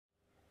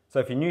So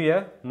if you're new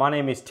here, my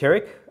name is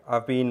Tarek.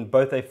 I've been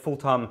both a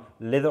full-time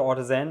leather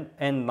artisan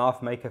and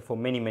knife maker for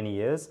many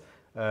years.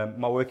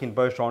 My work in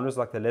both genres,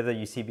 like the leather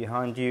you see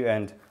behind you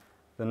and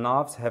the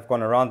knives, have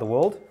gone around the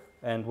world.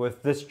 And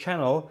with this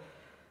channel,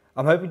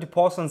 I'm hoping to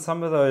pass on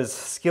some of those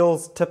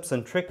skills, tips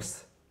and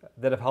tricks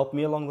that have helped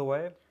me along the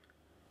way.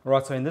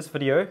 Right, so in this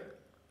video,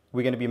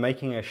 we're going to be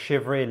making a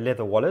Chèvre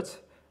leather wallet.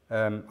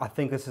 I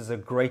think this is a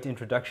great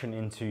introduction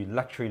into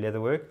luxury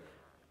leatherwork,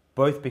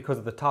 both because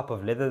of the type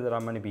of leather that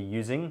I'm going to be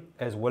using,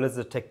 as well as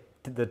the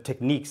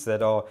techniques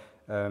that are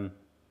going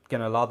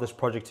to allow this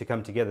project to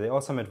come together. There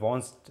are some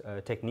advanced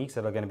techniques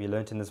that are going to be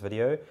learnt in this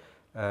video.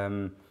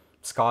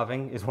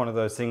 Scarving is one of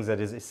those things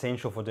that is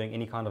essential for doing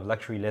any kind of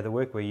luxury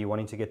leatherwork where you're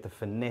wanting to get the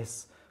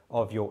finesse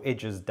of your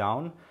edges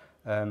down.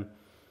 And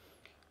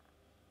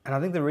I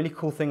think the really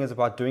cool thing is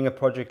about doing a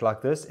project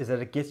like this is that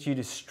it gets you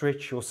to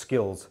stretch your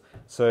skills.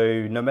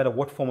 So no matter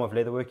what form of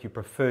leatherwork you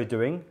prefer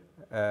doing,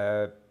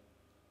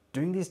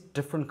 doing these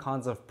different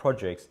kinds of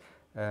projects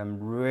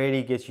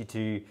really gets you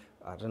to,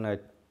 I don't know,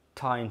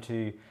 tie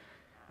into,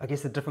 I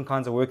guess, the different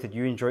kinds of work that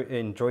you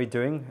enjoy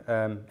doing,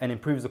 and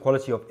improves the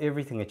quality of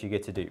everything that you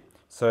get to do.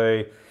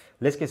 So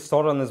let's get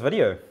started on this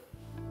video.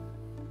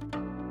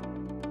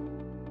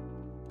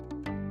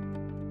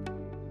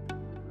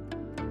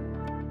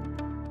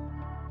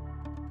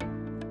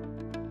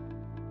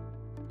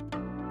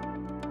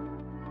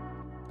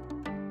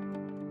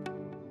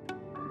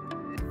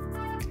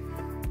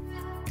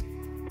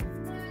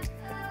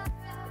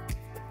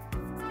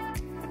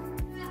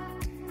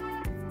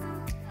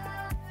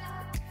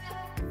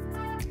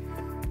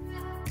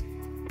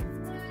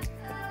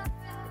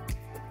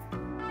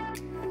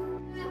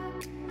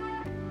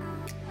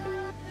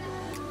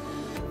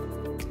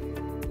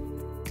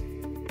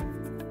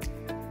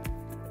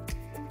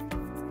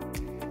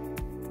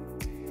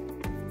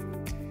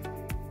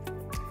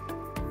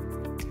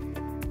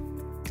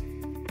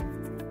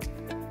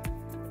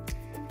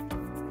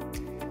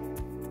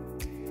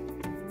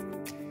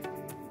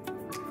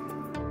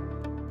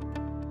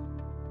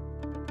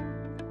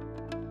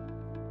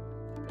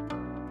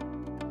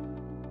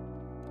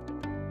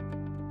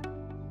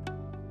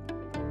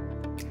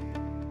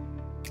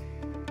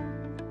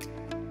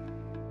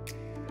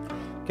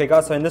 Okay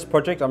guys, so in this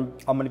project I'm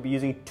going to be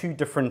using two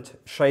different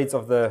shades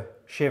of the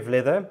Chèvre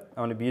leather. I'm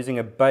going to be using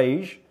a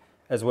beige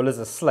as well as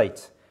a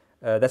slate.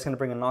 That's going to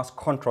bring a nice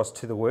contrast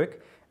to the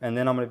work, and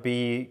then I'm going to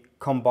be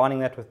combining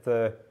that with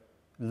the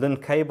lin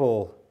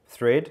cable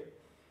thread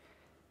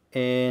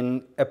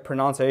in a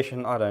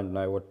pronunciation, I don't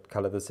know what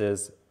color this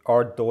is,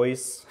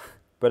 ardoise,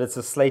 but it's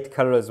a slate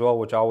color as well,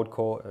 which I would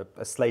call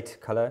a slate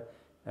color.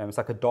 It's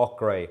like a dark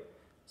gray,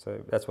 so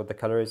that's what the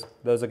color is.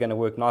 Those are going to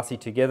work nicely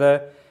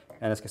together,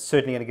 and it's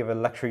certainly going to give a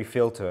luxury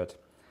feel to it.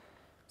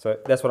 So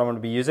that's what I'm going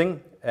to be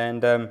using.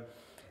 And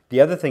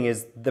the other thing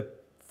is the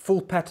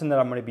full pattern that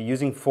I'm going to be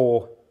using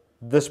for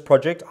this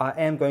project, I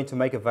am going to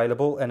make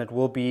available, and it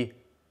will be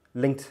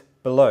linked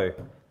below.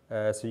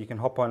 So you can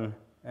hop on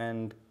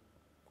and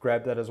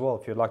grab that as well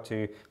if you'd like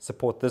to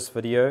support this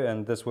video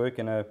and this work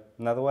in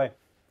another way.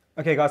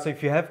 Okay guys, so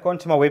if you have gone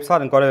to my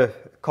website and got a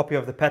copy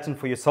of the pattern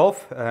for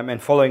yourself and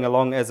following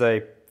along as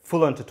a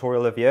full-on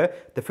tutorial of here,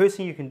 the first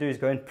thing you can do is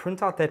go and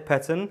print out that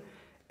pattern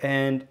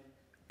and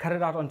cut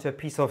it out onto a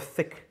piece of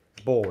thick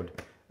board.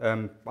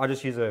 I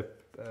just use a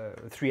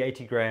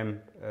 380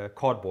 gram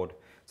cardboard,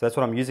 so that's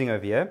what I'm using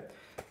over here.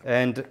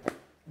 And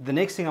the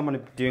next thing I'm going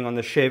to be doing on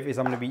the Chèvre is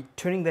I'm going to be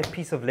turning that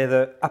piece of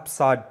leather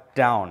upside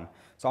down.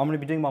 So I'm going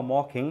to be doing my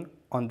marking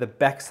on the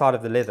back side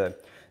of the leather.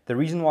 The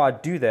reason why I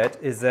do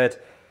that is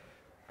that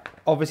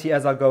obviously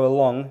as I go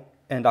along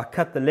and I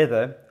cut the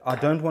leather, I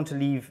don't want to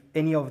leave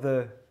any of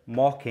the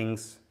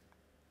markings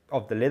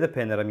of the leather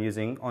pen that I'm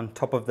using on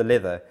top of the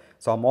leather.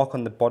 So I'll mark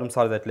on the bottom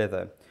side of that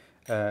leather.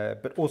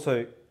 But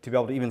also, to be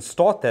able to even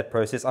start that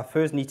process, I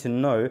first need to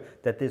know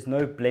that there's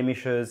no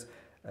blemishes,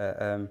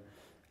 and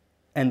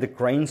the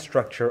grain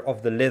structure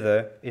of the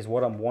leather is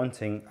what I'm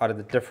wanting out of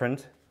the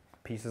different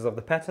pieces of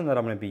the pattern that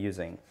I'm going to be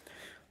using.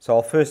 So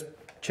I'll first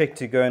check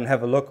to go and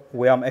have a look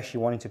where I'm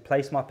actually wanting to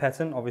place my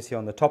pattern. Obviously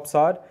on the top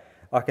side,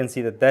 I can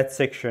see that that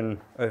section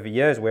over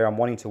here is where I'm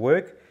wanting to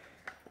work.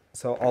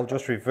 So I'll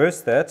just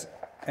reverse that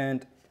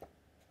and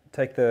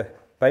take the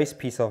base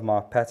piece of my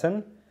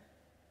pattern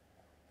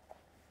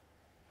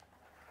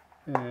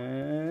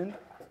and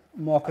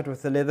mark it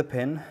with the leather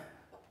pen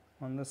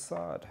on this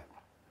side.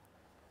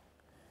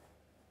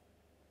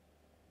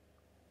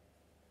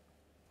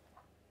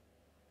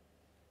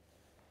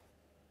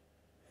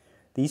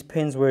 These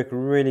pens work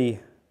really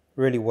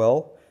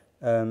well,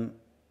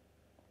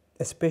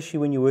 especially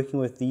when you're working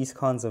with these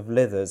kinds of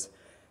leathers.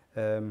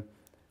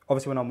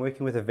 Obviously when I'm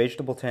working with a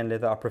vegetable tan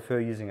leather, I prefer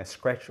using a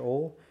scratch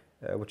awl,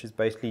 which is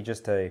basically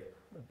just a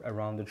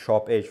rounded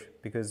sharp edge,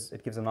 because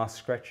it gives a nice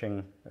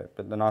scratching,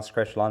 a nice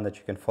scratch line that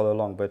you can follow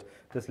along. But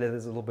this leather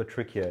is a little bit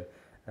trickier,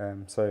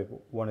 so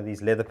one of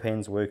these leather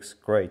pens works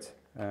great.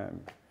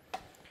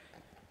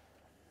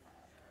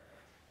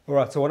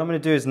 Alright, so what I'm going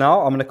to do is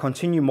now I'm going to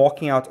continue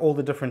marking out all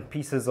the different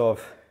pieces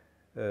of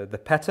the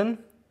pattern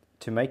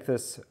to make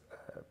this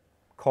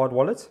card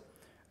wallet.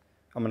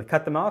 I'm going to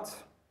cut them out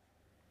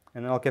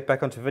and then I'll get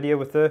back onto video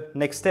with the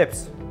next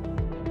steps.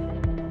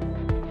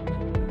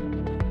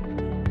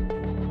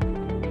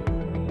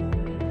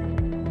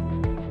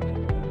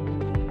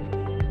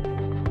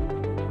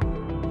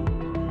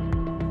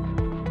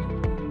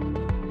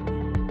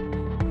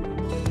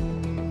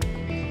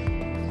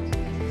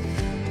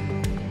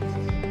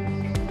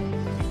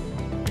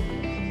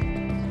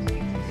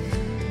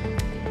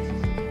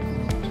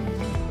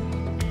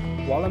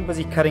 While I'm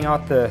busy cutting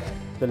out the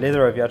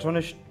leather over here, I just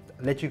want to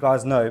let you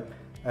guys know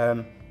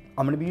I'm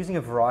going to be using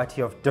a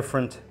variety of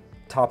different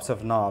types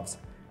of knives.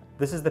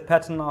 This is the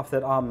pattern knife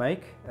that I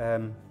make.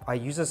 I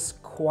use this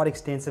quite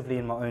extensively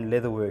in my own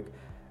leather work.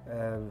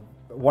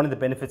 One of the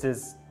benefits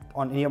is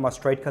on any of my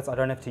straight cuts I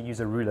don't have to use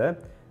a ruler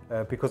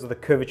because of the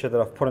curvature that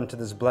I've put into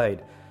this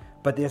blade.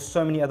 But there's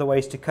so many other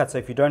ways to cut, so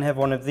if you don't have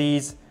one of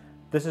these,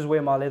 this is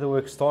where my leather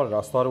work started.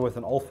 I started with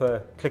an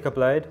Alpha clicker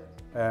blade.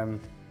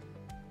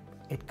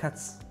 It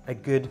cuts a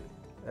good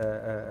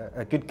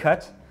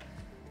cut,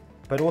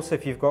 but also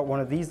if you've got one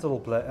of these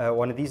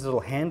little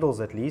handles,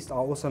 at least, I'll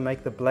also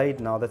make the blade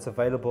now that's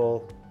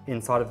available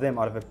inside of them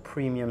out of a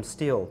premium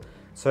steel.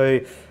 So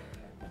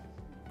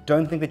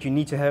don't think that you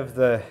need to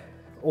have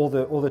all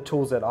the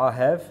tools that I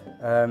have.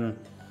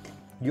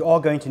 You are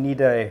going to need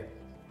a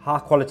high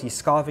quality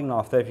scarving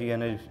knife though if you're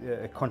going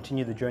to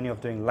continue the journey of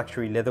doing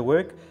luxury leather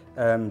work.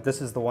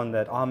 This is the one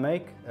that I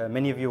make.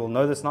 Many of you will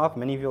know this knife,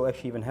 many of you will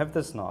actually even have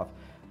this knife.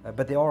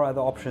 But there are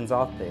other options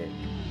out there.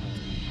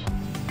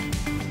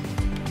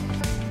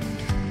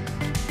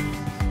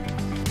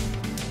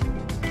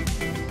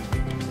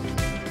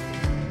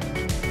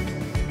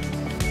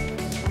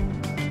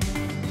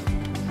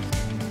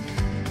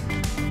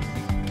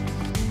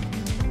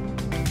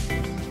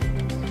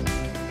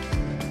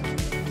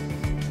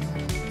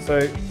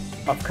 So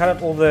I've cut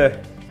up all the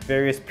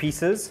various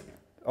pieces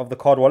of the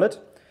card wallet.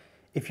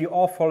 If you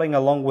are following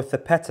along with the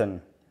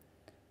pattern,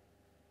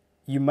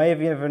 you may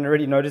have even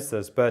already noticed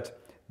this,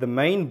 but the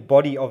main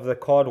body of the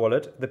card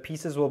wallet, the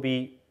pieces will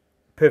be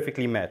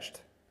perfectly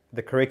matched,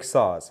 the correct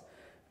size.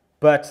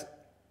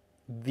 But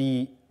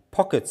the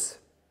pockets,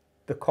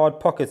 the card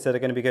pockets that are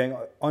going to be going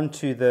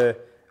onto the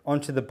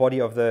body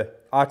of the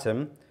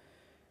item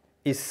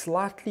is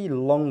slightly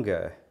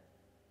longer.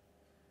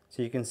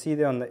 So you can see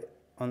there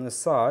on the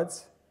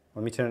sides,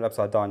 let me turn it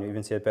upside down, you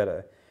even see it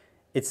better.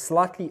 It's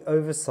slightly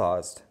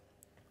oversized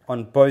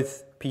on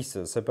both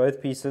pieces. So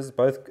both pieces,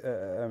 both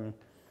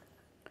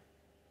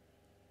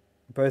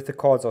the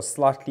cards are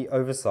slightly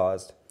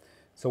oversized.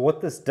 So what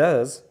this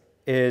does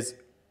is,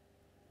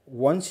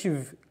 once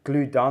you've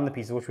glued down the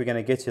pieces, which we're going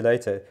to get to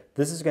later,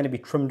 this is going to be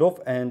trimmed off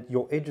and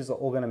your edges are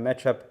all going to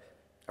match up,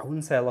 I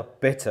wouldn't say a lot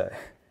better,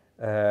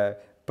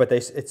 but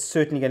it's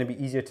certainly going to be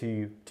easier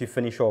to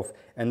finish off.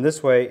 And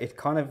this way it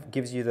kind of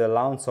gives you the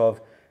allowance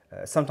of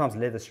sometimes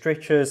leather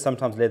stretches,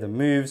 sometimes leather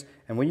moves,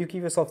 and when you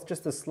give yourself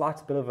just a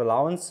slight bit of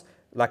allowance,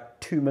 like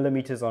 2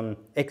 millimeters on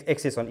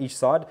excess on each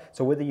side,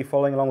 so whether you're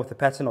following along with the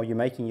pattern or you're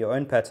making your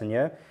own pattern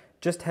here,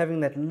 just having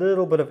that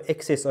little bit of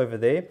excess over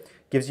there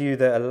gives you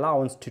the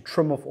allowance to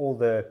trim off all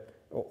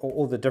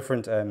the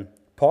different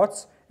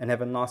parts and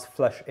have a nice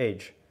flush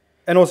edge.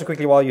 And also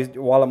quickly,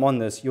 while I'm on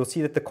this, you'll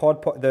see that the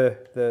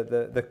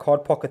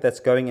card pocket that's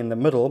going in the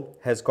middle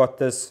has got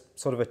this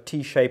sort of a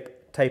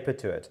T-shaped taper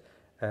to it.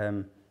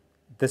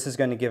 This is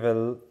going to give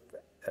a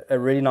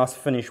really nice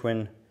finish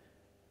when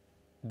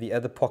the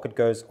other pocket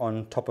goes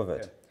on top of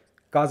it.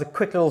 Guys, a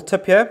quick little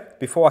tip here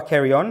before I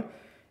carry on.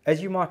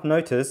 As you might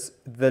notice,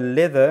 the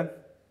leather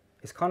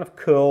is kind of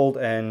curled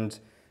and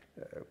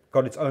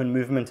got its own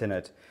movement in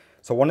it.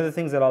 So one of the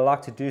things that I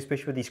like to do,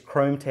 especially with these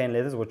chrome tan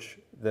leathers, which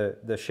the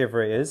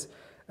Chèvre is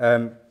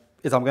I'm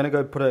going to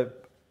go put a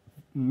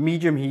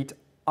medium heat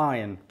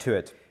iron to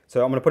it.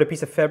 So I'm going to put a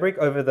piece of fabric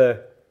over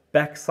the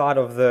back side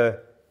of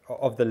the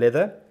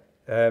leather,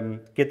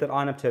 get that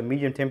iron up to a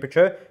medium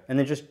temperature, and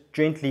then just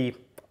gently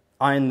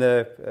iron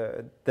the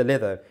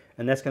leather,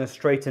 and that's going to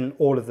straighten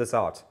all of this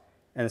out,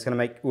 and it's going to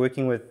make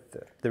working with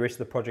the rest of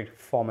the project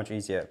far much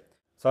easier.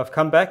 So I've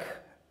come back,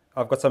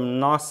 I've got some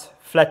nice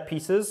flat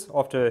pieces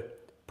after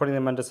putting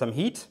them under some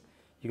heat.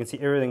 You can see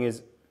everything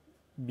is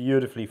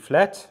beautifully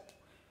flat,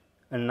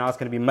 and now it's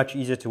going to be much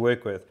easier to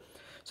work with.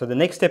 So the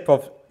next step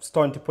of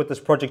starting to put this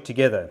project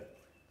together,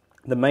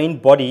 the main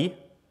body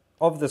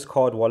of this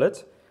card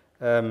wallet,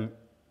 the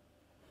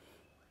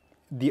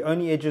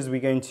only edges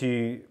we're going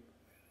to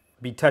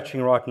be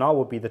touching right now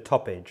will be the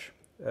top edge.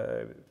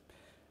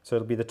 So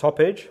it'll be the top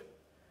edge.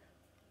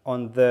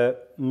 On the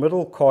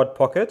middle card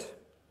pocket,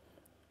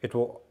 it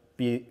will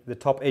be the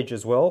top edge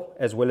as well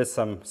as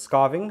some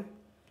scarving.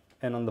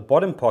 And on the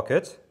bottom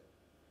pocket,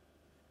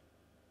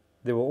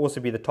 there will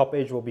also be the top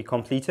edge will be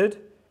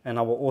completed, and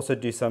I will also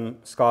do some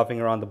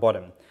scarving around the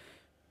bottom.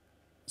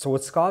 So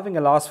what scarving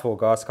allows for,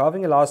 guys,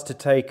 scarving allows to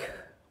take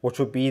what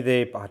would be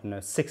there, I don't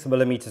know, 6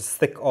 millimeters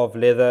thick of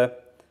leather,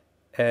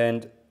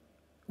 and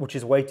which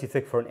is way too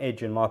thick for an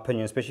edge in my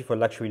opinion, especially for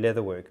luxury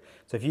leather work.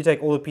 So if you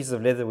take all the pieces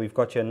of leather we've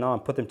got here now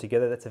and put them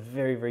together, that's a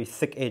very, very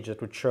thick edge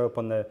that would show up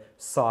on the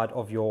side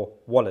of your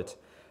wallet.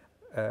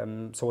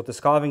 So what the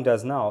scarving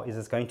does now is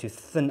it's going to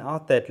thin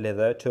out that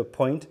leather to a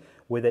point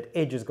where that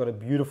edge has got a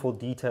beautiful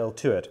detail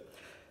to it.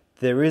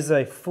 There is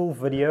a full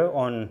video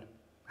on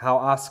how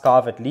I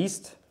scarve, at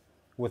least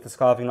with the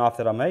scarving knife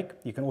that I make.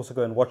 You can also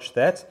go and watch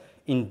that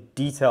in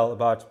detail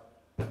about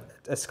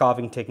a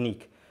scarving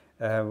technique.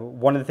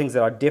 One of the things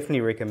that I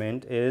definitely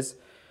recommend is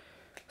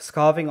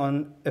scarving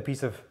on a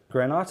piece of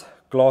granite,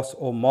 glass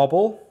or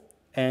marble,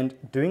 and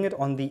doing it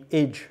on the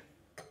edge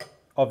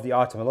of the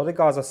item. A lot of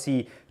guys I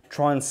see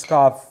try and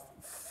scarve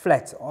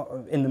flat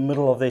in the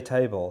middle of their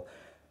table.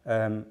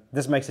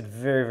 This makes it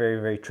very,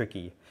 very, very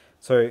tricky.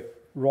 So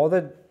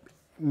rather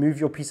move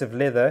your piece of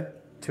leather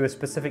to a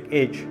specific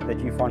edge that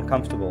you find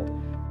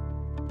comfortable.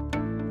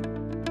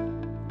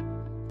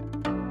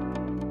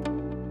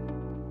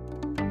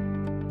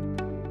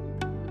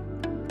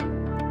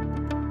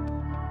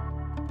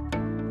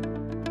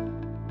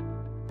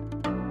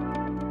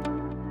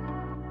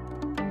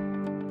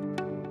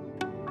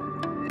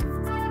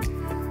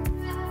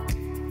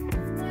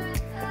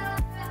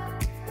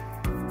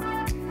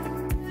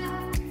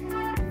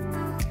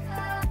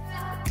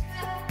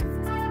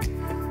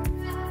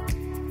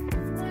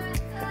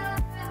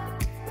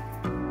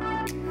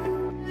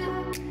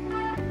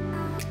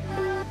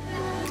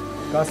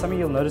 Guys, something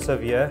you'll notice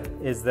over here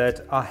is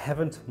that I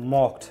haven't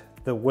marked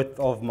the width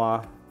of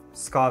my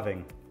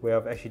scarving, where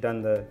I've actually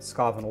done the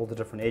scarve on all the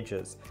different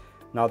edges.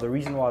 Now the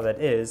reason why that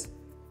is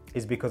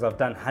because I've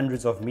done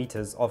hundreds of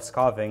meters of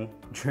scarving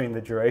during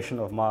the duration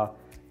of my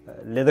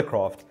leather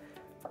craft.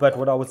 But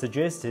what I would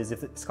suggest is,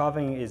 if the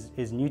scarving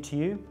is new to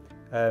you,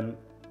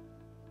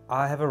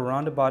 I have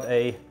around about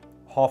a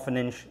 ½ an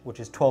inch, which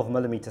is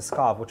 12mm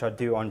scarve, which I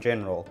do on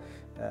general.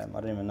 I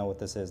don't even know what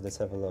this is. Let's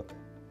have a look.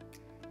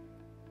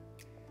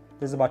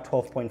 This is about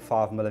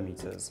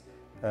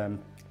 12.5mm.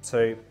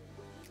 So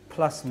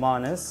plus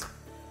minus,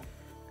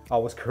 I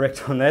was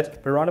correct on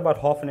that, but around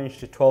about ½ an inch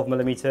to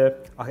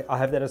 12mm. I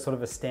have that as sort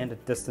of a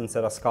standard distance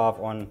that I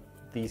scarve on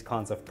these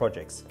kinds of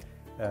projects.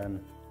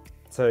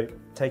 So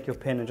take your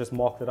pen and just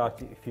mark that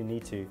out if you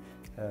need to,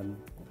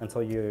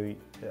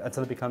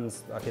 until it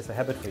becomes, I guess, a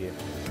habit for you.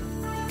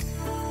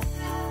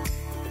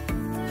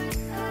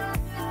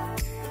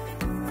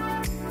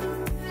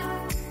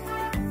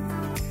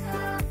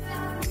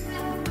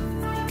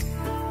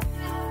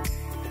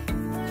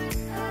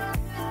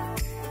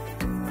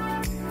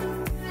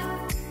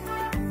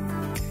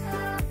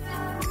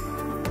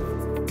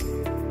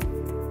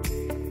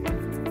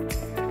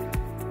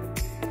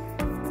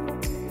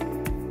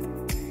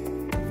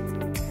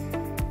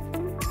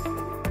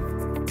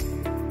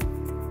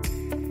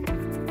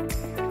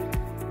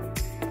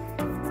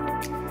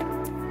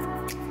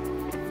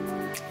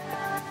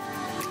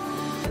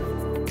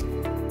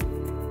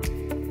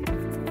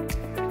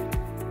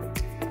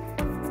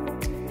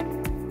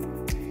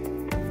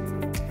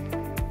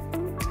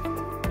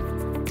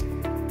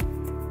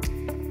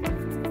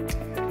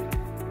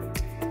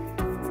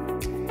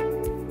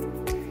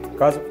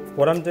 Guys,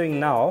 what I'm doing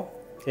now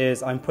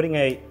is I'm putting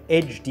a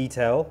edge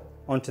detail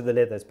onto the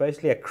leather. It's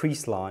basically a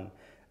crease line.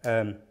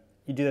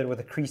 You do that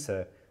with a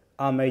creaser.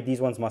 I made these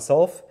ones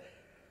myself.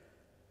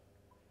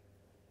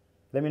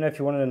 Let me know if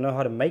you wanted to know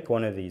how to make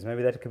one of these.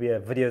 Maybe that could be a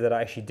video that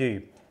I actually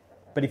do.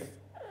 But if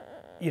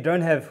you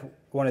don't have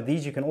one of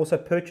these, you can also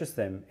purchase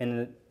them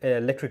in an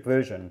electric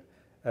version.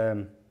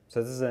 So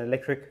this is an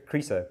electric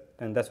creaser,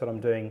 and that's what I'm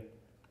doing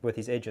with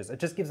these edges. It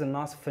just gives a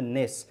nice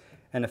finesse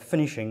and a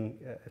finishing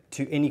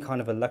to any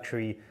kind of a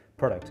luxury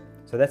product.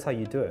 So that's how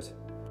you do it.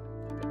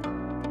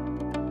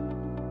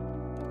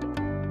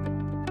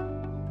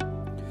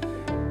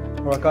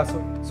 Alright guys,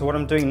 so what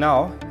I'm doing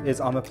now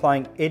is I'm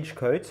applying edge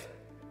coat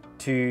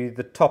to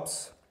the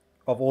tops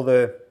of all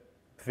the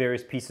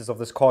various pieces of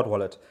this card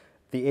wallet.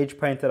 The edge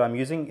paint that I'm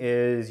using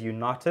is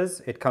Unitas.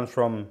 It comes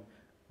from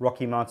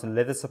Rocky Mountain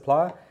Leather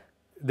Supply.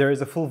 There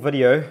is a full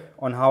video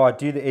on how I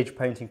do the edge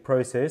painting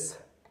process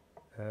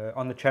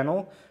on the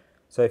channel.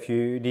 So if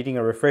you're needing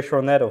a refresher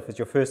on that, or if it's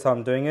your first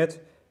time doing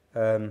it,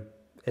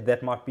 that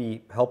might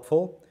be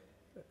helpful.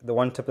 The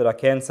one tip that I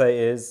can say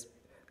is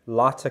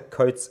lighter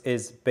coats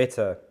is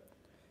better.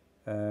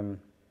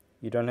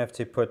 You don't have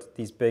to put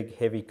these big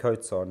heavy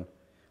coats on.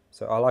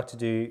 So I like to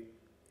do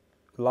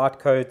light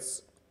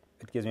coats.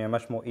 It gives me a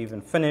much more even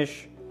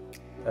finish,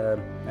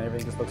 and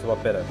everything just looks a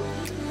lot better.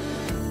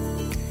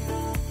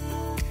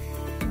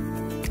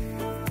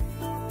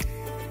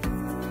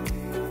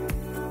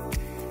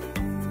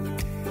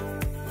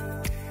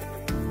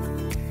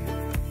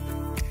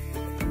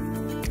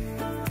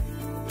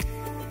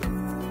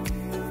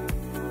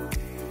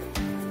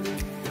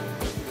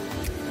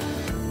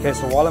 Okay,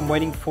 so while I'm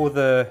waiting for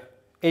the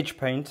edge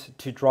paint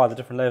to dry, the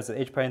different layers of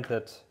edge paint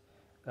that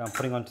I'm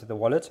putting onto the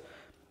wallet,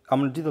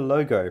 I'm going to do the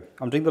logo.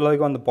 I'm doing the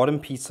logo on the bottom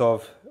piece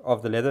of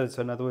the leather,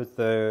 so in other words,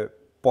 the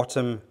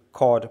bottom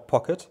card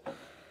pocket.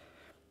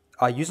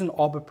 I use an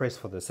arbor press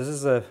for this. This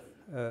is a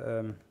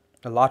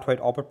lightweight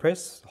arbor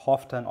press,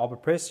 half-ton arbor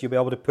press. You'll be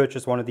able to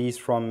purchase one of these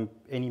from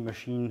any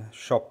machine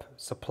shop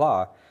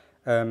supply.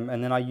 And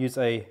then I use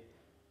a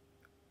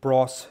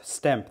brass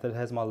stamp that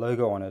has my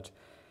logo on it.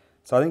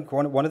 So I think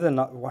one of the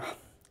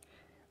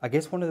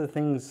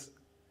things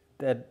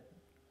that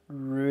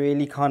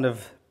really kind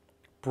of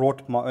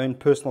brought my own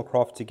personal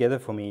craft together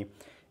for me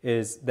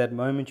is that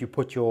moment you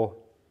put your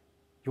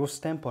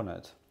stamp on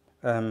it.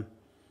 I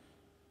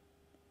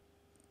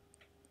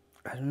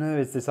don't know,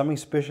 is there something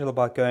special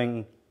about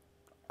going,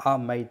 I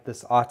made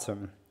this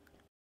item?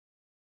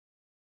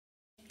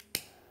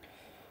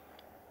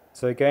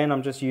 So again,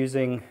 I'm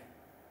using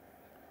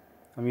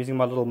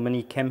my little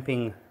mini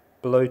camping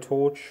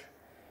blowtorch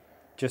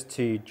just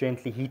to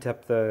gently heat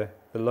up the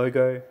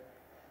logo.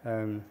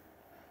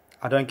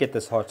 I don't get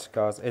this hot,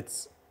 guys.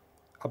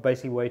 I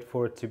basically wait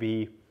for it to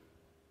be,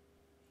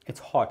 it's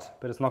hot,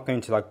 but it's not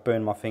going to like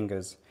burn my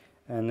fingers.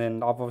 And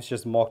then I've obviously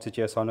just marked it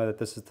here, so I know that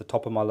this is the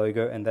top of my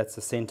logo and that's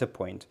the center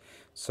point.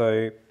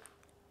 So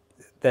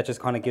that just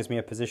kind of gives me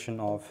a position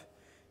of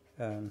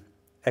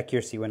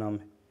accuracy when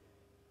I'm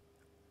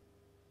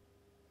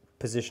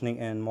positioning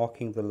and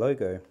marking the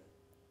logo.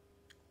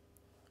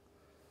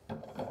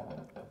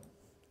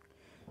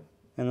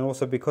 And then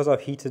also, because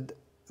I've heated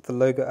the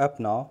logo up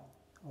now,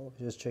 I'll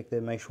just check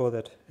there, make sure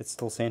that it's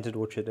still centered,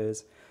 which it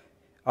is.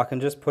 I can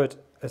just put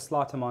a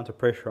slight amount of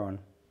pressure on.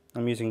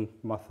 I'm using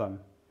my thumb.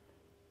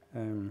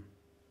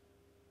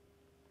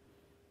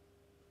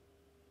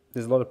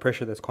 There's a lot of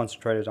pressure that's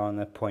concentrated on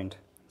that point.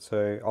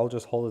 So I'll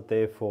just hold it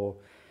there for,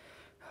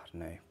 I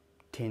don't know,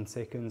 10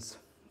 seconds,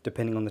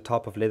 depending on the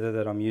type of leather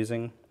that I'm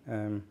using.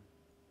 And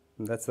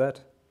that's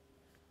that.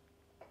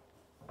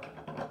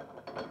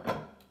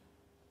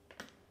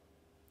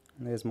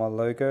 And there's my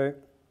logo.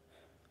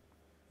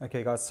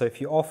 Okay guys, so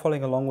if you are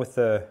following along with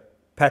the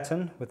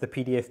pattern, with the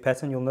PDF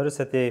pattern, you'll notice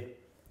that there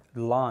are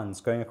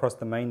lines going across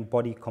the main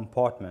body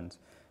compartment,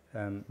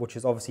 which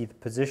is obviously the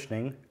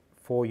positioning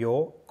for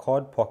your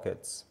card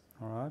pockets.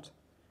 All right,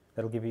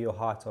 that'll give you your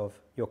height of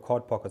your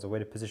card pockets, or where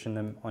to position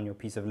them on your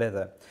piece of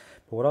leather.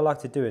 But what I like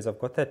to do is I've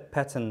got that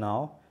pattern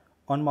now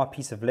on my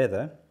piece of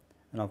leather,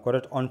 and I've got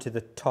it onto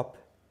the top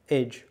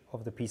edge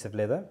of the piece of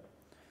leather.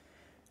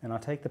 And I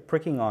take the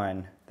pricking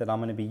iron that I'm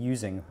going to be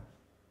using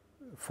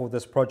for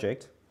this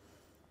project,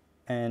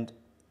 and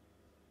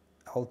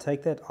I'll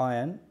take that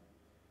iron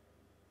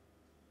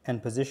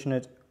and position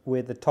it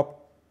where the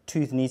top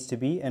tooth needs to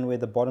be and where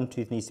the bottom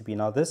tooth needs to be.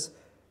 Now this,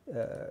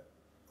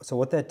 so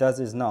what that does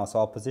is now, so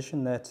I'll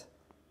position that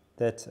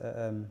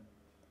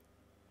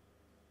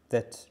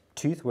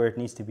tooth where it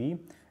needs to be,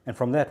 and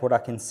from that what I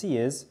can see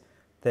is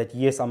that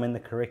yes, I'm in the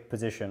correct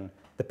position.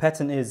 The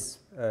pattern is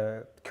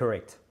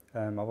correct.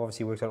 I've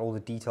obviously worked out all the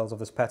details of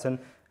this pattern,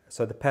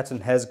 so the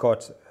pattern has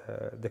got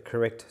the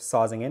correct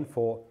sizing in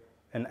for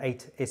an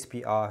 8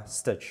 SPI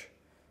stitch,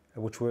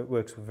 which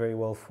works very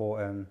well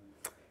for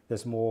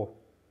this more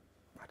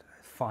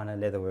finer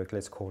leather work,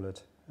 let's call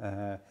it.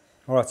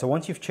 Alright, so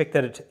once you've checked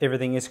that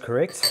everything is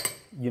correct,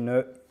 you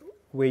know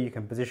where you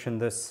can position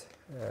this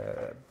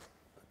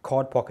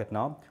card pocket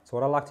now. So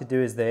what I like to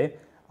do is I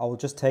will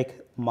just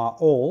take my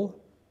awl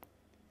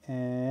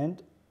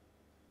and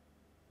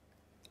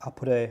I'll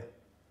put a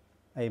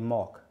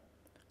mark.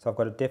 So I've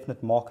got a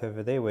definite mark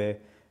over there where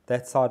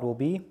that side will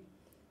be.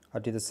 I'll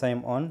do the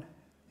same on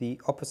the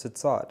opposite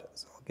side.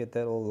 So I'll get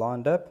that all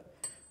lined up.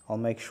 I'll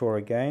make sure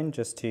again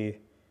just to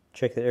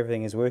check that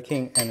everything is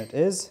working, and it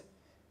is.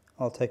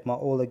 I'll take my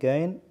awl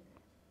again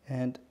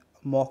and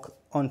mark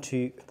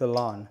onto the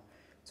line.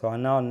 So I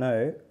now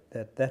know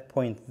that that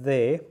point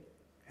there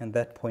and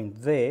that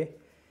point there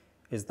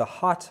is the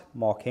height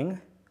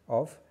marking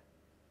of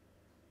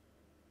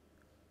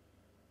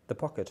the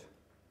pocket.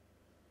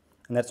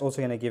 And that's also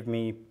going to give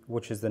me,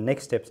 which is the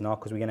next steps now,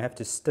 because we're going to have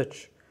to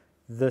stitch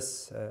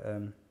this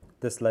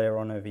this layer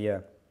on over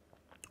here.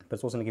 But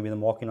it's also going to give me the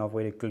marking of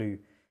where to glue.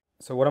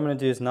 So what I'm going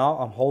to do is now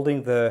I'm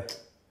holding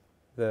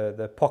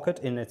the pocket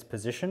in its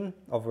position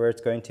of where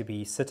it's going to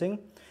be sitting,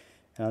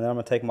 and then I'm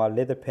going to take my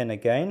leather pen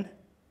again,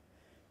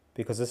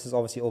 because this is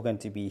obviously all going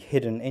to be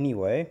hidden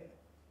anyway,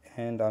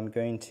 and I'm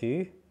going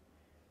to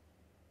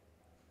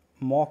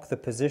mark the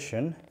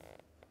position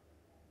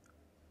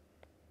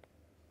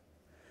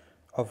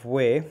of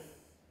where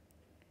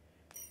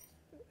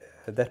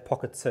that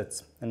pocket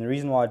sits. And the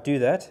reason why I do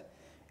that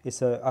is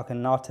so I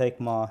can now take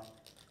my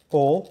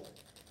awl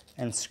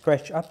and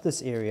scratch up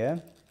this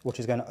area, which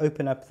is going to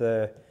open up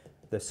the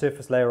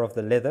surface layer of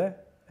the leather,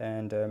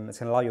 and it's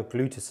going to allow your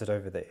glue to sit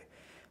over there.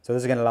 So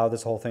this is going to allow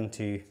this whole thing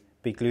to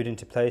be glued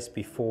into place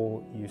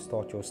before you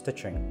start your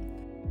stitching.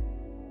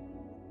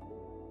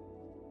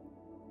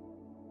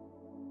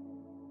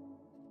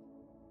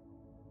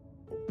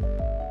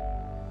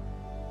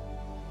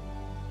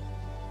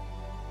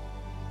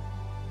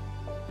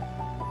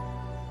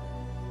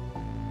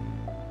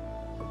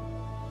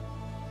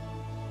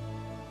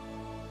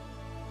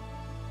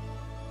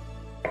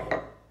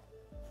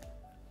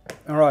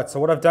 Alright, so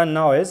what I've done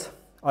now is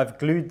I've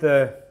glued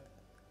the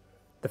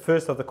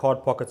first of the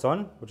card pockets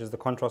on, which is the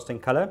contrasting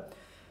color.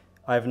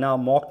 I've now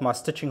marked my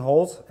stitching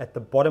holes at the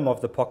bottom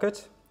of the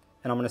pocket,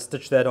 and I'm going to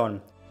stitch that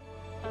on.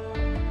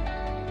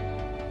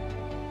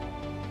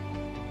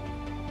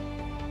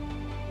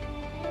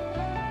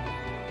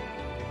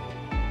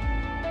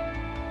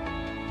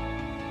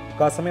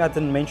 Guys, something I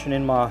didn't mention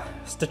in my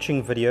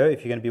stitching video,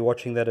 if you're going to be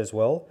watching that as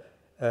well,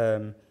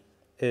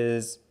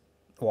 is,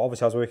 well,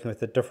 obviously I was working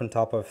with a different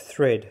type of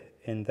thread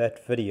in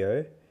that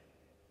video,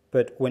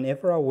 but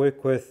whenever I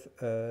work with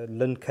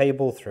linen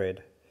cable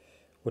thread,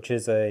 which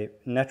is a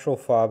natural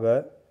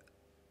fiber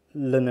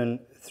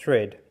linen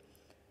thread,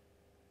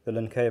 the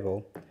linen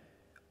cable,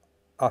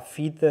 I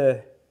feed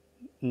the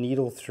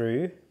needle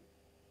through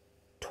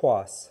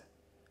twice.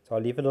 So I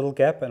leave a little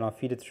gap and I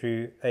feed it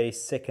through a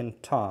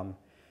second time.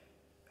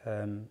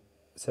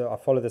 So I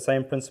follow the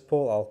same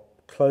principle. I'll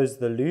close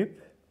the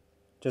loop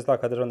just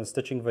like I did on the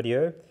stitching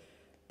video.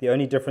 The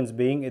only difference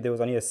being there was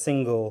only a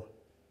single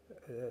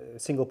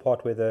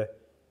part where the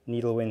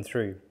needle went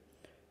through.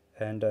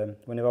 And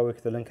whenever I work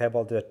with the linen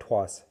cable, I'll do it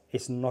twice.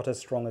 It's not as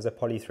strong as a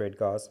poly thread,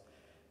 guys.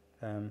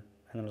 And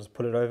then I'll just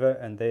pull it over,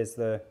 and there's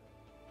your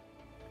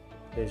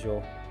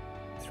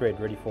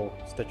thread ready for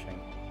stitching.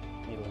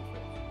 Needle and thread.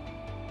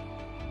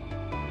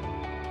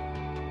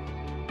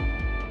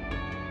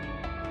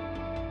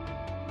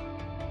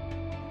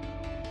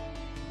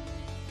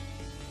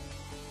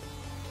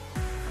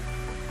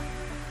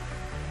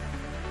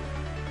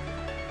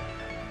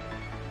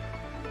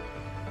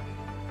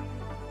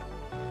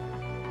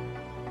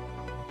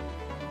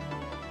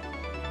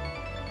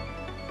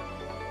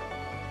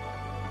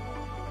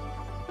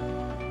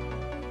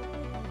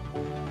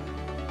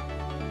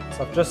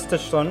 So I've just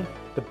stitched on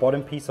the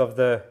bottom piece of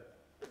the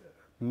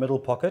middle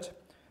pocket.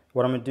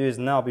 What I'm going to do is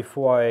now,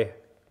 before I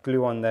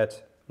glue on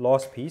that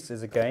last piece,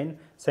 is again,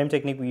 same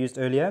technique we used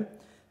earlier.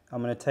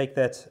 I'm going to take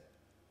the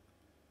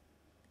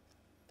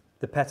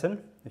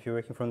pattern, if you're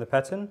working from the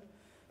pattern,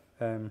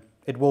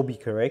 it will be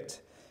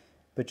correct,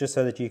 but just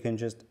so that you can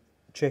just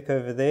check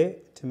over there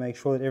to make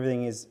sure that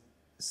everything is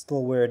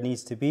still where it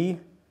needs to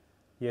be.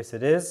 Yes,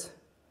 it is.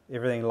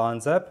 Everything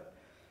lines up,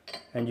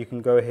 and you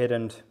can go ahead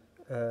and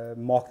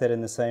mark that in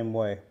the same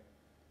way.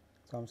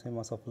 So I'm setting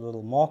myself a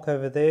little mark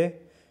over there.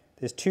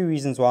 There's two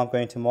reasons why I'm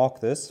going to mark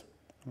this.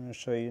 I'm going to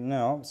show you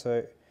now.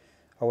 So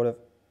I would have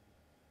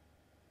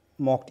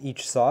marked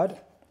each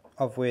side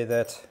of where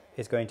that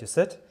is going to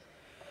sit.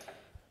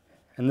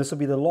 And this will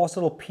be the last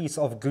little piece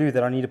of glue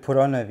that I need to put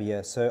on over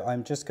here. So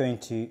I'm just going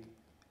to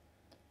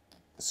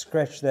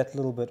scratch that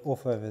little bit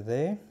off over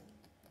there.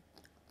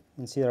 You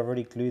can see that I've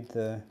already glued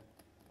the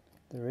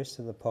rest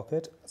of the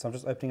pocket. So I'm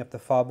just opening up the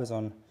fibers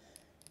on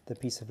the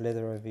piece of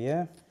leather over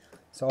here.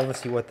 So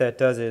obviously what that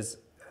does is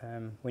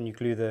when you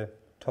glue the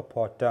top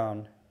part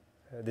down,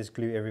 there's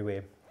glue everywhere.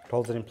 It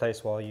holds it in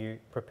place while you're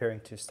preparing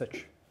to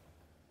stitch.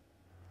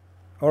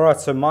 Alright,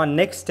 so my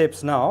next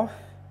steps now,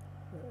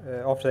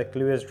 after that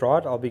glue is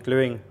dried, I'll be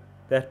gluing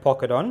that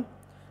pocket on.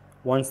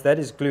 Once that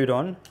is glued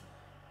on,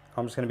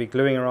 I'm just going to be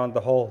gluing around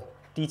the whole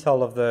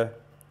detail of the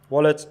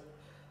wallet,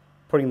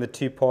 putting the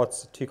two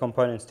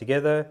components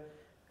together,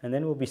 and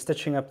then we'll be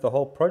stitching up the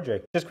whole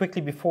project. Just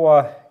quickly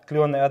before I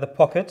glue on the other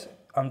pocket,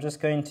 I'm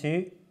just going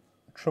to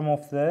trim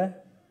off the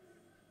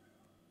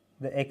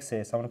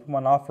excess. I'm going to put my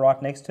knife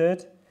right next to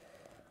it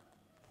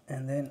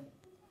and then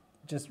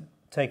just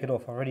take it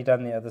off. I've already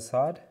done the other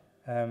side.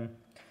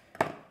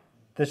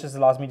 This just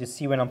allows me to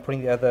see when I'm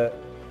putting the other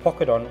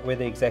pocket on where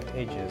the exact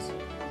edge is.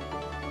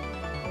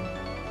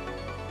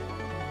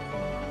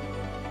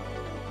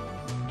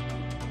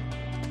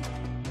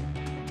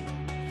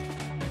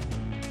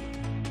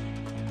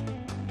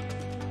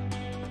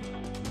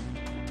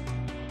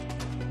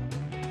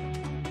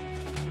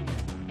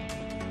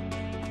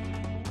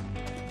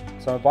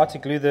 So I'm about to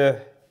glue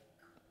the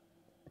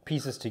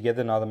pieces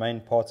together now, the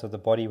main parts of the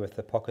body with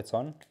the pockets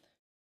on.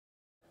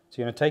 So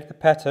you're going to take the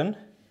pattern,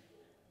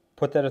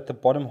 put that at the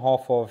bottom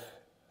half of,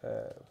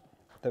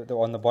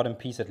 on the bottom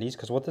piece at least,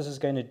 because what this is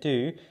going to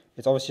do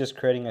is obviously just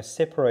creating a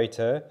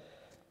separator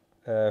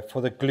for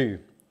the glue.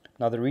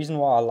 Now the reason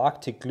why I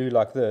like to glue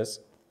like this,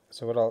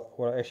 so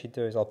what I actually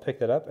do is I'll pick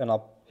that up and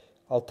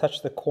I'll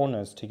touch the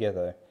corners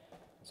together.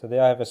 So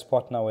there I have a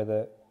spot now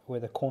where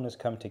the corners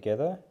come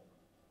together.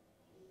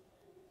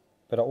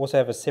 But I also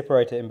have a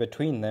separator in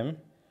between them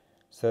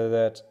so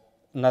that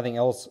nothing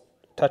else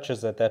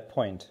touches at that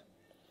point.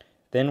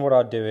 Then what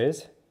I do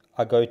is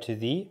I go to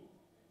the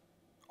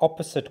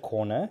opposite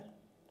corner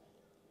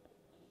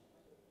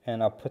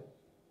and I put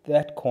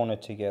that corner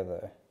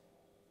together.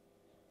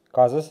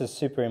 Guys, this is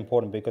super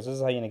important because this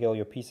is how you're going to get all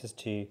your pieces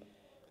to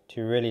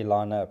really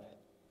line up.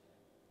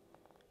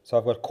 So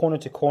I've got corner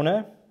to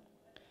corner,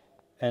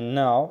 and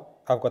now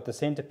I've got the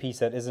center piece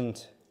that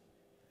isn't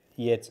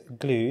yet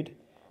glued.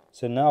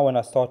 So now when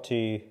I start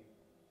to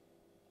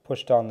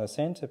push down the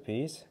center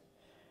piece,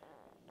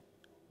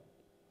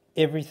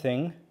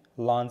 everything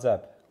lines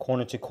up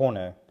corner to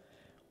corner,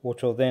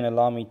 which will then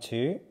allow me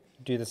to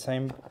do the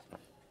same.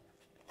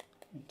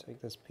 Let me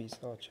take this piece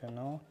out here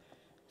now.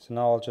 So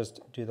now I'll just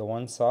do the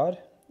one side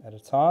at a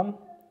time.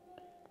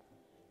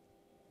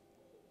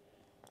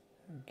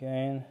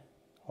 Again,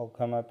 I'll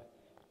come up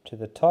to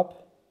the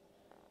top,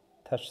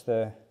 touch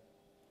the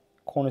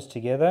corners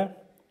together,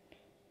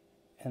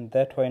 and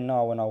that way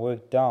now when I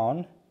work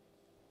down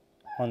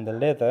on the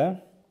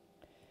leather,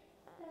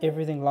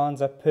 everything lines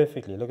up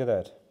perfectly. Look at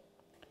that.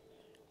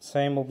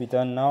 same will be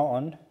done now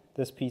on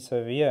this piece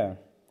over here.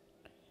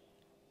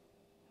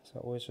 So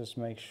always just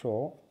make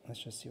sure,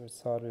 let's just see what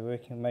side we're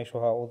working, make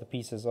sure how all the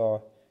pieces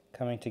are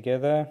coming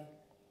together.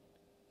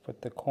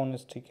 Put the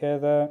corners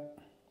together.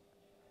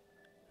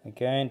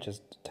 Again,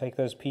 just take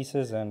those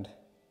pieces and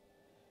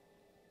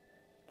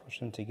push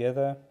them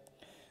together.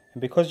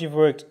 And because you've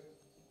worked,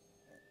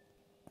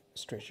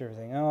 stretch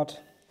everything out.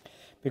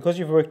 Because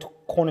you've worked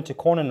corner to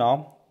corner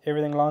now,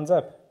 everything lines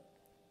up.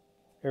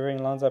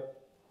 Everything lines up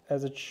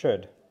as it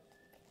should.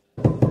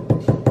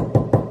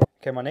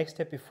 Okay, my next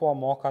step before I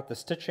mark out the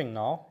stitching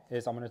now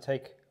is I'm going to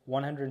take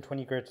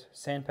 120 grit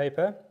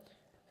sandpaper,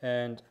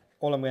 and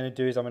all I'm going to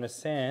do is I'm going to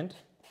sand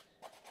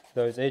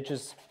those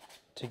edges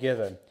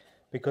together,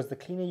 because the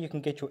cleaner you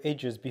can get your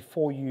edges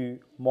before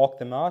you mark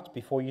them out,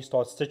 before you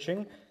start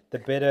stitching, the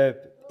better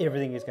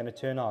everything is going to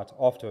turn out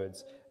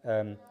afterwards.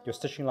 Your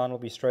stitching line will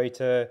be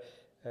straighter,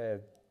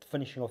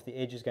 finishing off the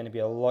edge is going to be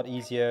a lot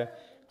easier.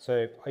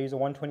 So I use a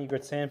 120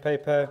 grit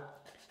sandpaper,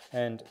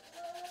 and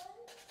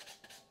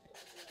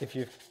if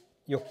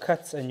your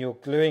cuts and your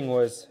gluing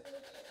was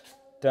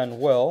done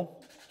well,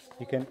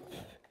 you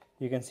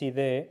can see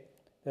there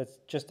that's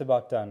just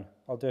about done.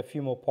 I'll do a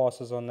few more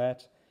passes on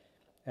that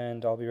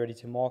and I'll be ready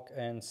to mark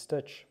and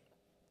stitch.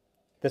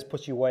 This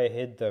puts you way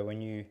ahead though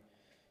when you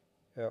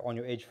on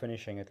your edge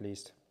finishing at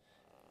least.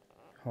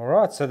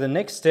 Alright, so the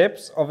next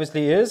steps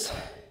obviously is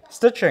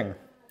stitching.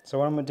 So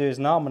what I'm going to do is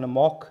now I'm going to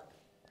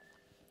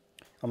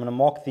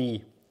mark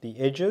the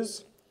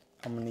edges.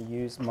 I'm going to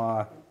use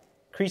my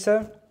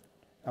creaser.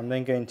 I'm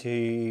then going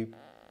to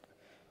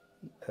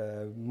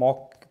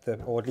mark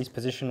or at least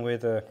position where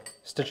the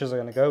stitches are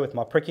going to go with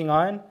my pricking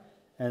iron,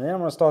 and then I'm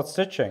going to start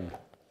stitching.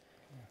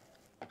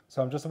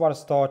 So I'm just about to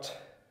start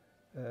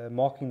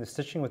marking the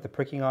stitching with the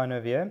pricking iron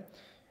over here.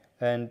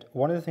 And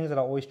one of the things that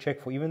I always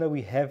check for, even though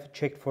we have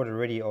checked for it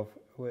already of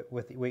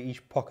where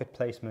each pocket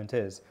placement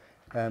is,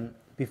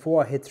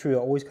 before I head through, I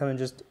always come and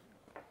just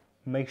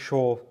make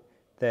sure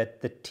that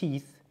the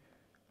teeth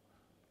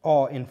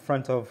are in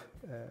front of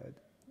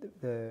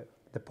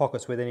the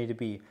pockets where they need to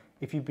be.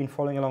 If you've been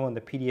following along on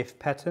the PDF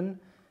pattern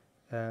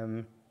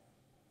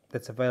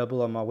that's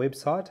available on my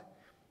website,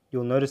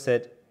 you'll notice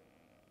that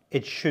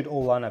it should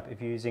all line up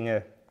if you're using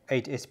a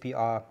 8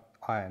 SPI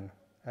iron,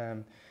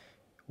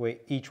 where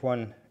each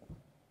one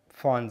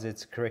finds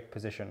its correct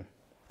position.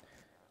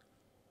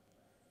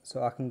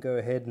 So I can go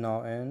ahead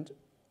now and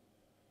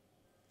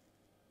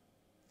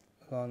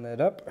line that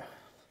up.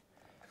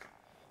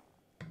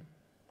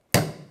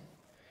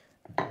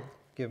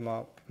 Give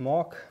my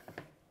mark.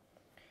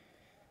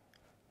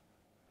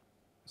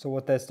 So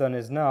what that's done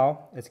is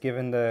now it's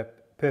given the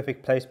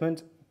perfect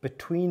placement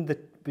between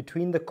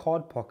the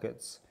card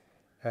pockets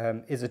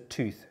is a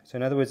tooth. So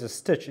in other words, a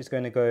stitch is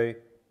going to go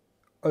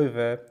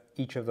over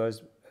each of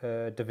those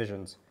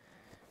divisions.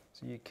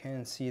 So you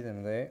can see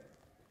them there.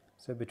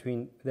 So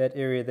between that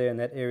area there and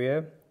that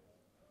area,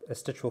 a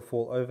stitch will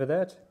fall over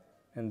that,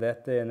 and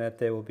that there and that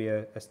there will be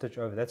a stitch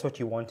over. That's what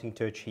you're wanting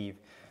to achieve.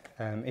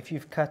 If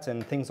you've cut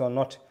and things are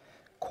not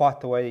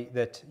quite the way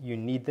that you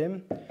need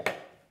them,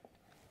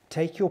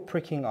 take your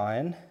pricking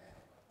iron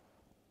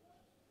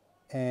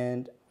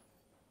and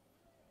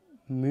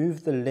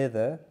move the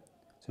leather.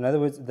 So in other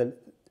words, the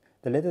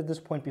leather at this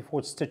point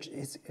before it's stitched,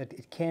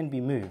 it can be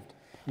moved.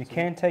 You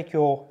can take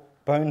your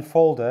bone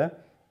folder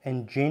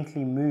and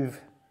gently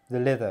move the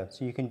leather.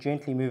 So you can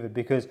gently move it,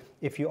 because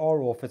if you are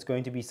off, it's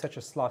going to be such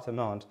a slight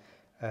amount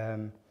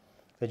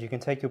that you can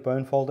take your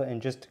bone folder and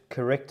just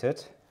correct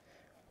it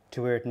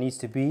to where it needs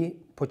to be.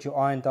 Put your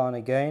iron down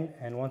again,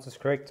 and once it's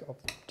correct,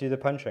 do the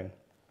punching.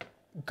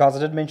 Guys, I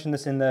did mention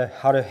this in the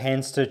how to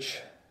hand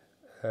stitch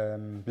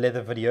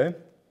leather video,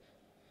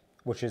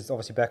 which is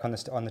obviously back on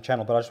the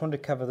channel, but I just wanted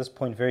to cover this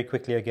point very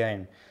quickly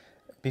again.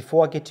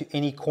 Before I get to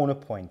any corner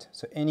point,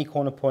 so any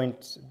corner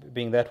point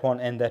being that one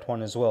and that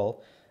one as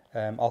well,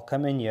 I'll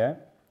come in here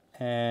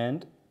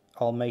and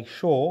I'll make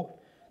sure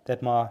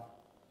that my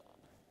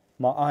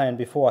iron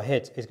before I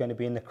hit is going to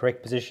be in the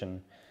correct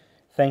position.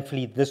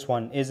 Thankfully this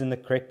one is in the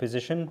correct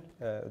position.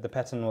 The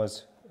pattern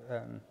was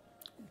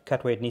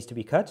cut where it needs to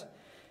be cut.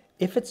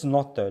 If it's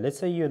not though, let's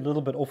say you're a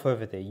little bit off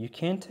over there, you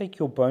can take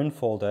your bone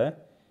folder.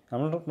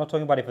 I'm not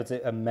talking about if it's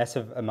a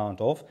massive amount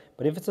off,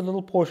 but if it's a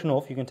little portion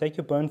off, you can take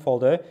your bone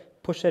folder,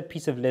 push that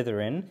piece of leather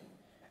in,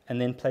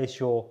 and then place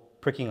your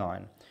pricking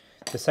iron.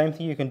 The same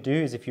thing you can do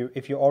is if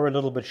you are a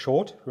little bit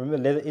short, remember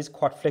leather is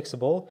quite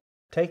flexible,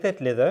 take that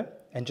leather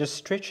and just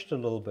stretch it a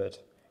little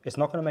bit. It's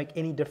not going to make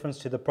any difference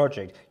to the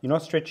project. You're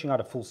not stretching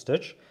out a full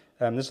stitch.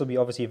 This will be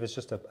obviously if it's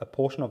just a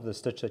portion of the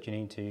stitch that you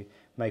need to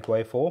make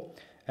way for,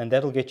 and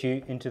that'll get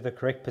you into the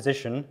correct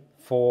position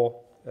for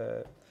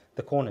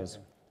the corners.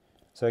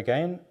 So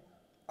again,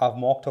 I've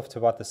marked off to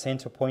about the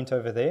center point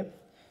over there,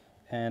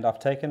 and I've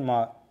taken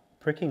my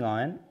pricking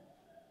iron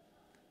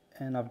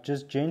and I've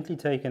just gently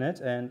taken it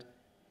and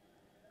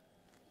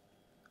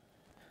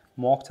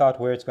marked out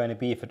where it's going to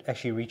be if it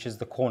actually reaches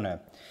the corner.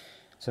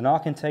 So now I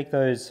can take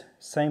those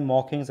same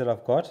markings that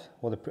I've got,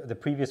 or the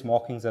previous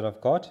markings that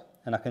I've got,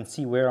 and I can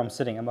see where I'm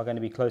sitting. Am I going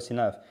to be close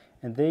enough?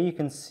 And there you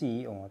can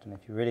see, oh, I don't know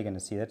if you're really going to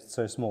see that, it's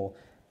so small,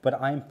 but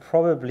I'm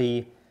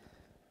probably,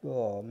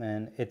 oh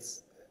man,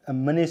 it's a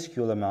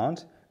minuscule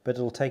amount, but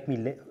it'll take me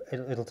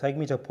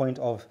to a point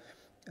of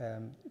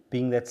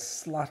being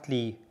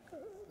slightly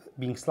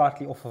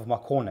off of my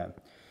corner.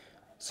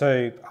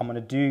 So I'm going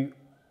to do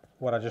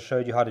what I just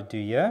showed you how to do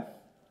here,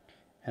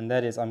 and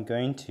that is I'm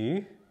going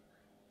to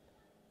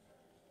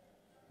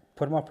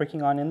put my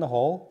pricking iron in the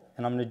hole,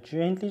 and I'm going to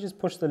gently just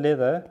push the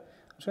leather.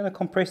 I'm just going to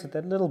compress it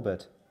that little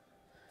bit.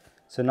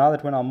 So now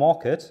that when I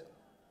mark it,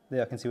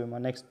 there I can see where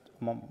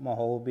my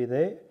hole will be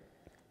there.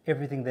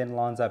 Everything then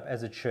lines up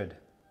as it should.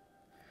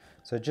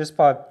 So just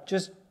by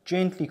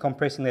gently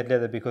compressing that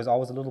leather, because I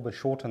was a little bit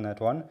short on that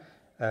one,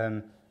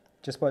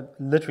 just by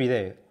literally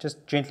there,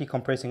 just gently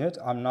compressing it,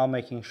 I'm now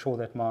making sure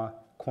that my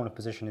corner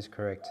position is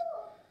correct.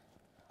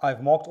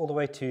 I've marked all the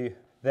way to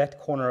that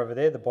corner over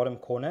there, the bottom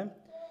corner,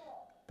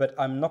 but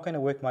I'm not going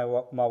to work my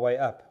way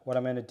up. What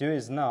I'm going to do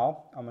is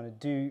now, I'm going to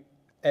do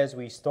as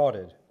we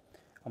started.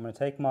 I'm going to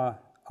take my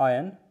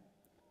iron,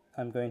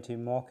 I'm going to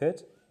mark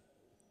it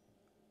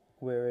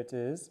where it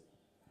is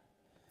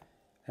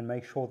and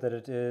make sure that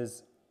it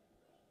is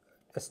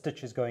a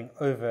stitch is going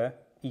over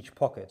each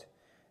pocket.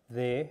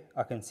 There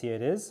I can see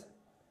it is.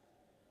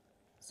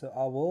 So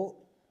I will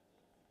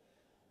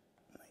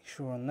make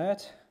sure on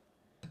that.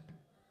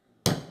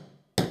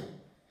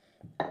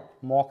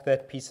 Mark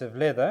that piece of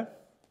leather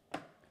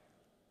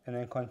and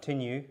then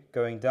continue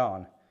going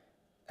down.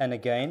 And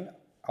again,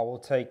 I will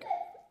take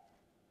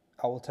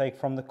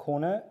from the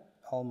corner,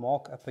 I'll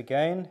mark up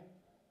again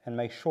and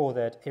make sure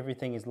that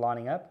everything is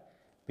lining up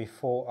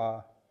before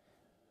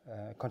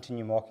I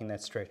continue marking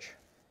that stretch.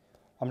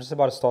 I'm just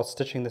about to start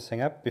stitching this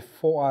thing up.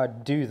 Before I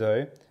do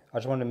though, I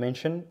just want to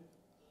mention,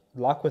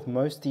 like with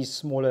most these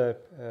smaller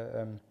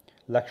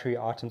luxury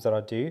items that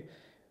I do,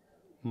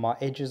 my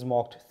edge is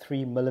marked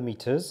 3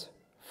 millimeters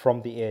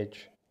from the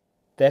edge.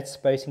 That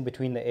spacing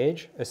between the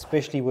edge,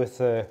 especially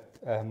with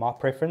my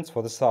preference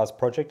for this size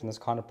project and this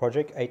kind of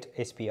project, 8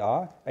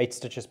 SPI, 8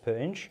 stitches per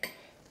inch,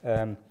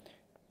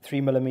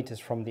 3 millimeters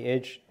from the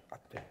edge,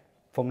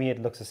 for me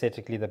it looks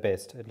aesthetically the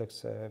best. It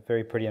looks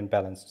very pretty and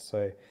balanced.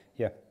 So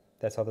yeah,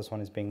 that's how this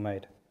one is being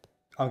made.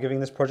 I'm giving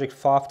this project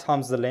 5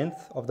 times the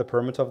length of the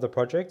perimeter of the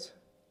project.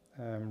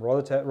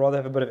 Rather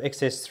have a bit of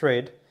excess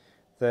thread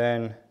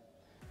than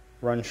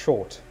run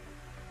short.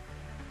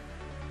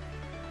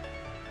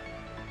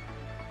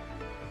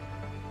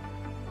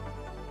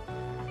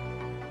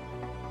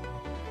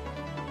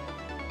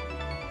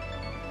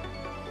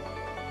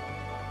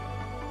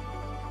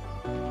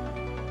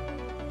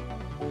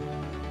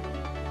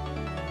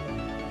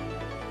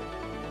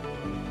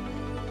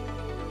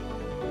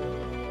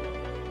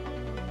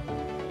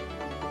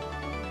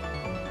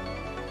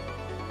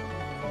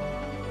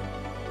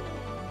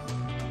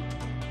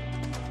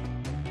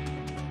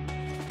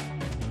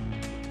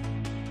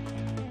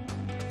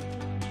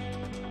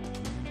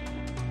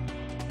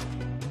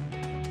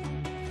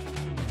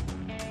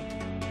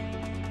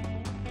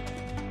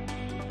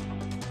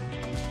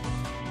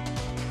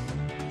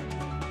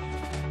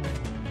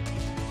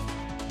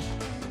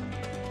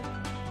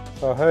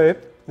 So I hope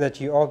that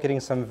you are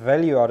getting some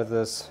value out of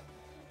this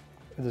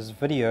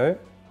video.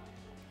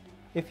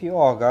 If you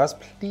are, guys,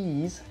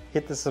 please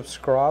hit the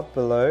subscribe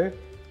below,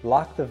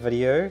 like the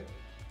video,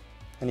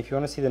 and if you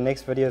want to see the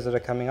next videos that are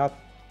coming up,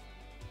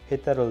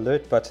 hit that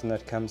alert button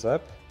that comes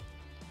up.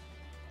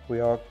 We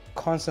are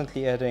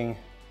constantly adding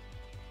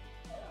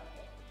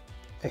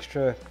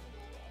extra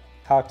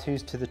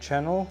how-tos to the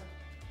channel.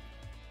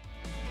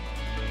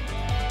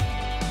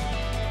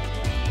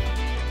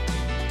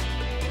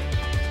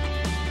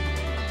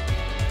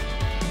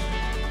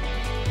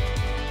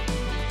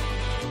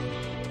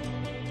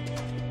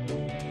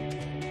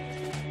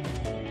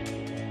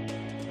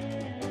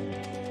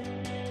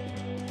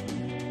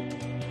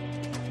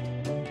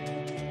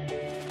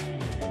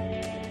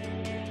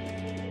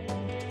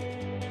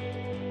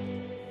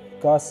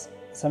 Guys,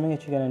 something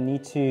that you're going to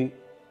need to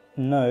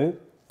know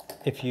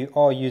if you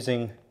are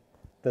using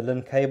the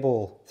linen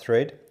cable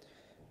thread,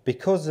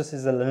 because this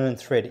is a linen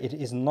thread, it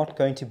is not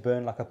going to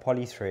burn like a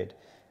poly thread.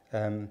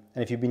 And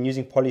if you've been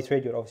using poly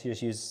thread, you'd obviously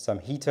just use some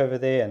heat over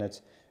there and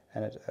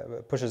it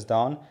pushes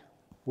down.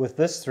 With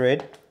this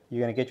thread,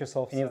 you're going to get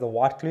yourself any of the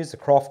white glues, the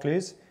craft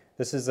glues.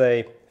 This is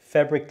a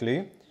fabric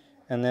glue,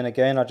 and then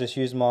again I just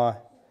use the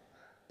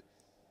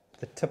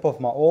tip of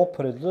my awl,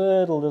 put a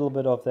little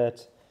bit of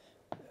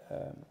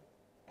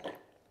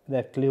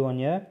that glue on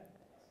here,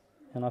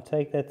 and I'll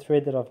take that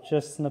thread that I've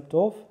just snipped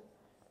off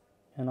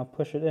and I'll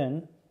push it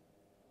in.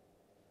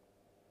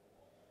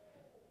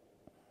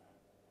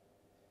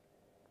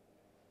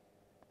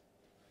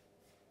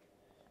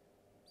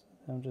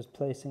 So I'm just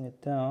placing it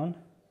down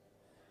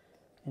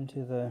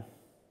into the,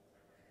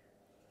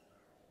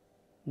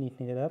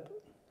 neatening it up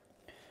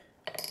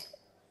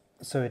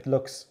so it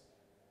looks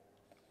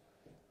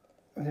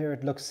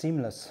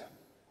seamless.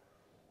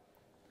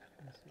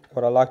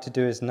 What I like to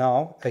do is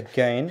now,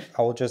 again,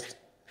 I will just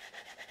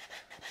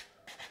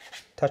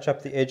touch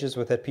up the edges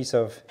with that piece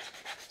of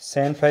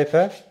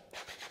sandpaper,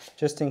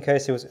 just in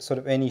case there was sort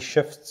of any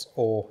shifts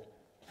or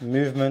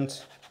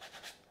movement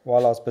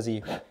while I was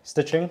busy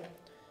stitching.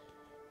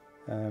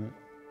 And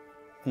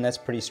that's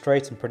pretty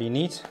straight and pretty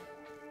neat.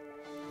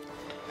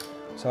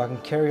 So I can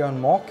carry on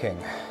marking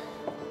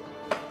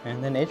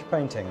and then edge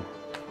painting.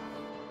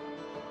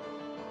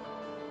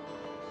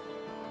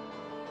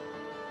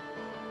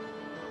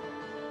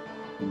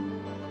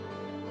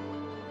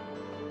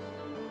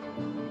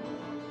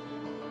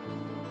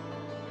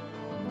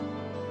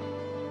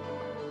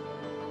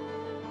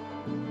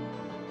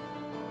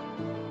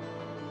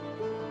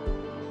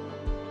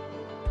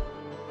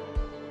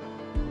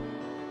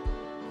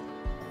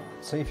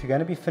 So if you're going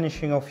to be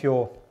finishing off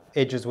your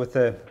edges with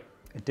a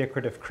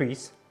decorative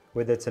crease,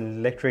 whether it's an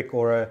electric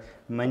or a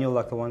manual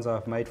like the ones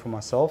I've made for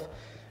myself,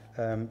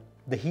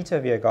 the heat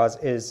over here, guys,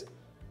 is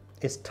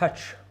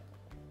touch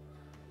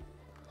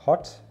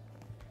hot.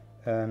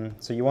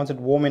 So you want it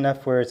warm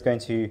enough where it's going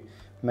to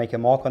make a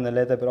mark on the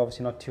leather, but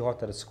obviously not too hot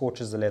that it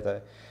scorches the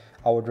leather.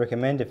 I would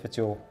recommend, if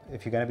you're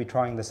going to be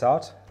trying this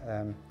out,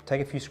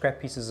 take a few scrap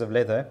pieces of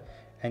leather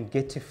and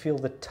get to feel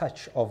the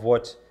touch of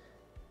what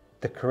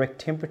the correct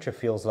temperature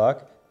feels like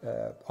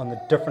on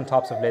the different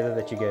types of leather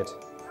that you get.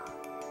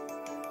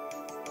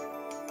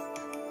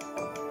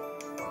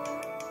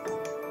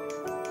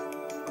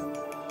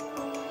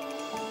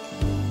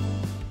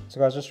 So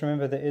guys, just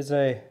remember there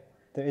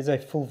is a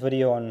full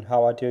video on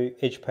how I do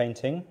edge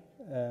painting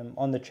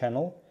on the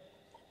channel,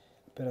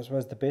 but I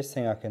suppose the best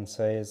thing I can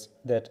say is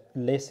that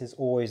less is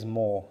always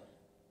more.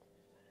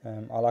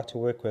 I like to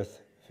work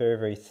with very,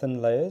 very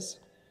thin layers.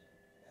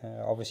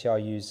 Obviously I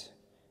use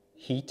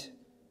heat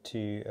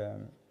to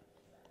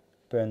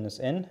burn this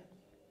in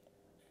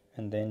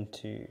and then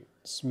to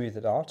smooth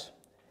it out,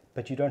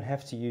 but you don't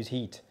have to use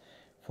heat.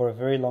 For a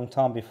very long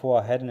time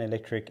before I had an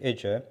electric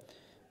edger,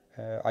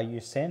 I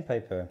used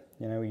sandpaper.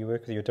 You know, you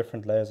work with your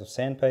different layers of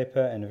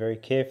sandpaper and very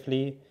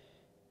carefully,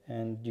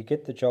 and you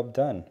get the job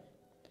done.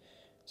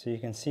 So you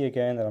can see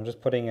again that I'm just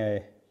putting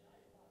a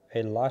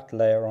light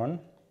layer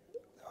on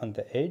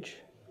the edge,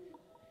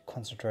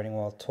 concentrating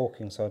while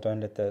talking so I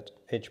don't let that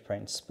edge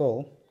paint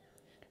spill.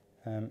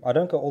 I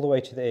don't go all the way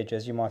to the edge,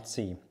 as you might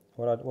see.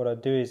 What I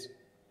do is,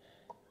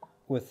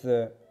 with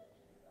the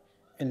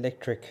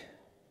electric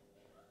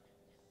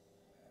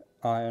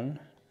iron,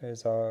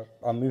 is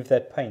I move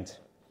that paint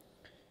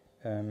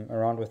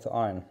around with the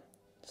iron,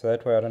 so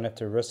that way I don't have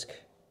to risk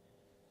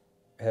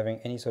having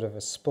any sort of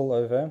a spill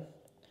over.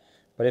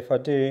 But if I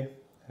do,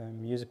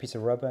 use a piece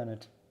of rubber and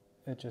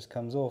it just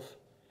comes off.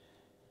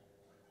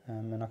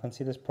 And I can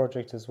see this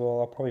project as well,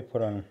 I'll probably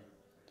put on,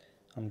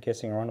 I'm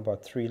guessing, around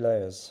about 3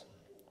 layers.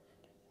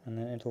 And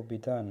then it'll be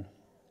done.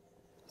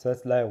 So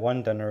that's layer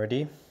 1 done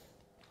already.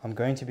 I'm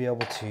going to be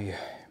able to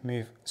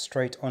move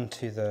straight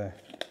onto the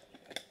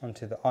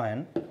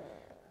iron.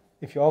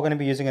 If you are going to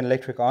be using an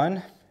electric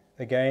iron,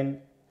 again,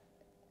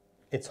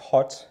 it's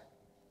hot,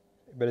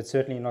 but it's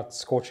certainly not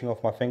scorching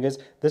off my fingers.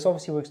 This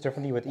obviously works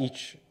differently with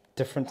each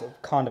different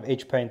kind of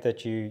edge paint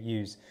that you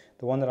use.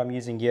 The one that I'm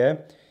using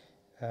here,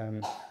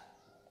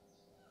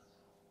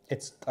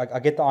 I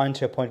get the iron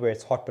to a point where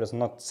it's hot, but it's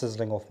not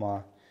sizzling off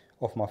my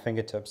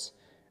fingertips.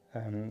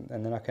 And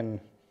then I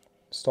can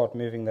start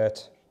moving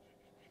that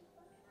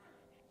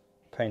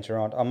paint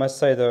around. I must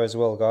say though as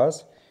well,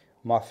 guys,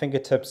 my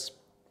fingertips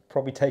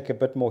probably take a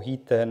bit more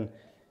heat than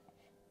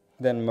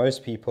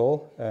most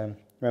people.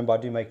 Remember, I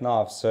do make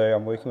knives, so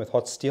I'm working with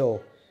hot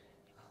steel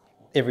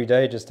every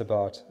day just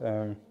about.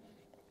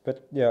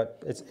 But yeah,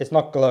 it's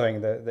not glowing.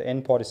 The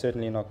end part is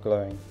certainly not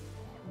glowing.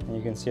 And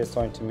you can see it's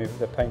starting to move,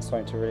 the paint's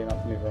starting to really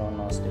not move around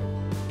nicely.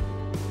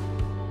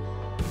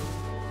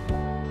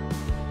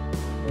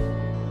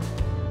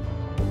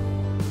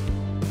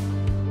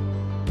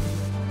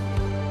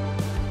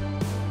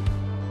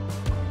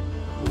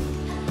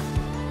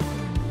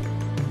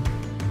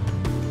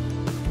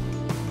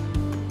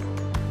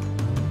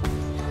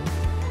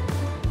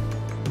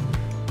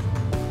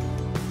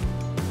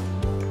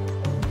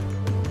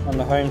 On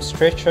the home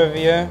stretch over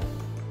here,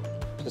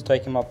 just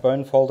taking my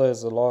bone folder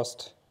as the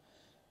last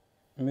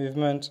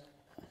movement,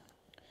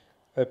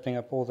 opening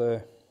up all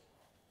the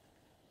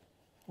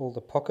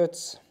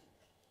pockets,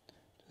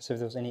 just if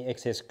there was any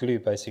excess glue,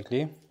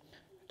 basically.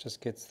 It just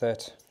gets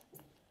that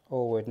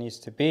all where it needs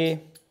to be,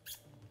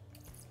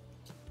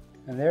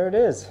 and there it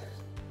is.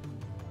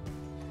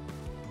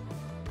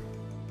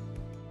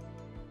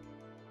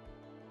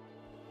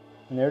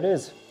 And there it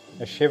is,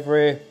 a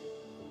Chèvre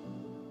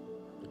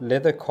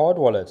leather card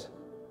wallet.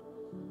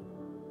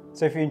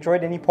 So if you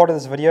enjoyed any part of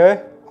this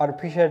video, I'd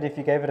appreciate it if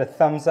you gave it a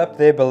thumbs up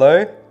there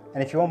below.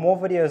 And if you want more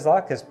videos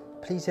like this,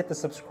 please hit the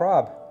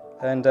subscribe.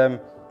 And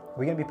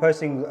we're going to be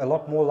posting a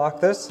lot more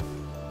like this.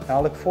 And I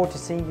look forward to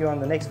seeing you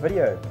on the next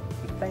video.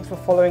 And thanks for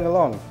following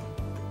along.